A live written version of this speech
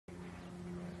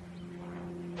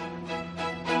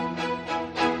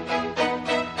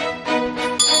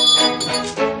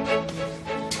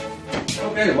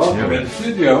Okay, welcome in the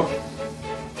studio.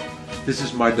 This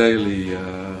is my daily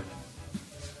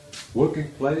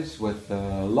working place with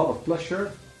a lot of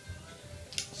pleasure.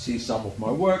 See some of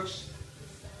my works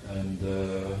and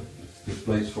this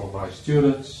place for my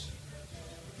students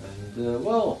and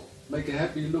well, make a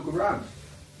happy look around.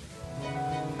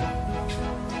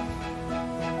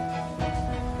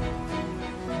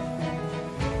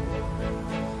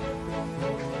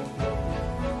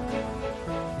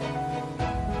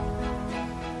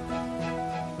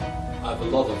 I have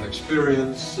a lot of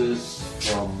experiences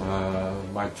from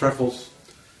my travels,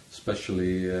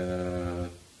 especially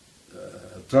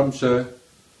Tromsø,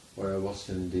 where I was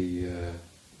in the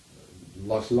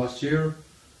last year,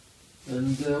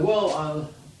 and well,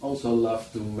 I also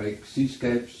love to make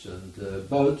seascapes and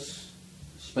boats,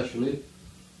 especially,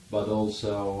 but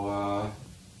also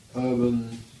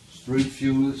urban street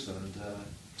views, and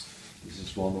this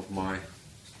is one of my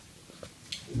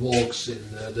walks in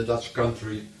the Dutch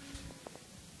country.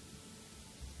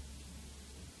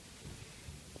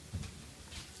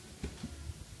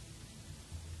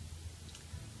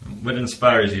 What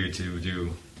inspires you to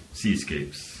do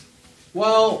seascapes?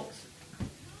 Well,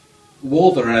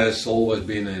 water has always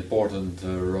been an important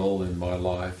role in my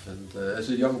life, and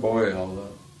as a young boy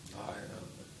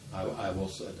I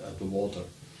was at the water,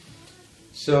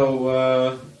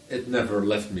 so it never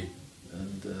left me,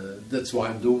 and that's why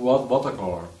I'm doing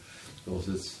watercolor, because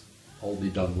it's all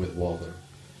be done with water.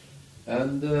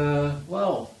 And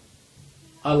well,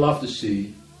 I love the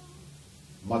sea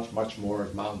much more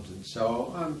as mountains,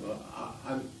 so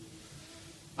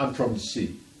I'm from the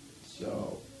sea.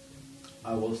 So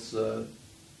I was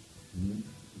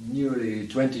nearly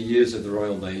 20 years at the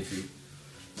Royal Navy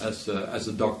as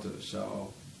a doctor,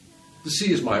 so the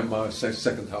sea is my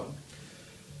second home.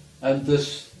 And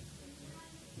this,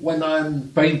 when I'm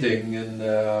painting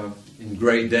in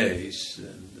grey days,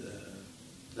 and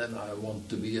then I want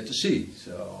to be at the sea,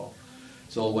 so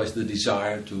it's always the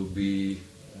desire to be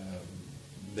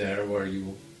there where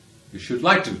you should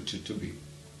like to be.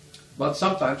 But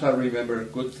sometimes I remember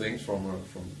good things from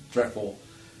travel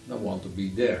and I want to be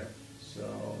there.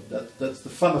 So that's the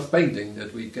fun of painting,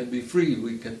 that we can be free,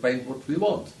 we can paint what we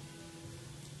want.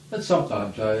 And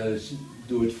sometimes I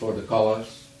do it for the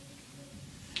colors.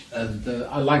 And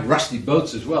I like rusty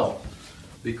boats as well,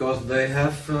 because they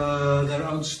have their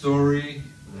own story.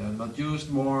 They're not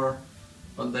used more,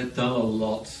 but they tell a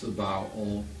lot about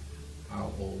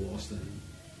how all was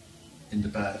in the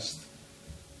past.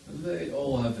 And they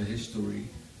all have a history.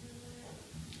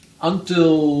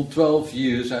 Until 12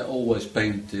 years I always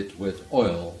painted with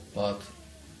oil, but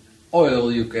oil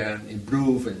you can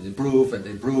improve and improve and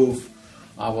improve.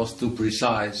 I was too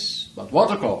precise, but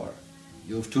watercolor,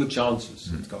 you have two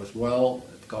chances. It goes well,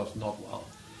 it goes not well.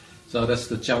 So that's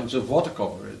the challenge of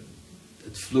watercolor.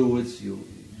 It's fluids, you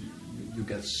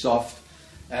get soft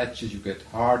edges, you get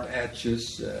hard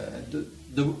edges.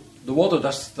 The water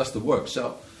does the work.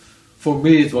 So for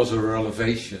me it was a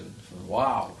revelation.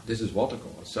 Wow, this is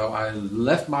watercolor. So I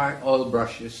left my oil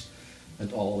brushes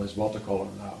and all is watercolor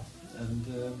now. And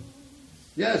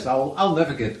yes, I'll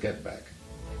never get back.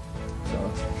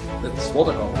 So that's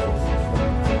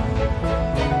watercolor.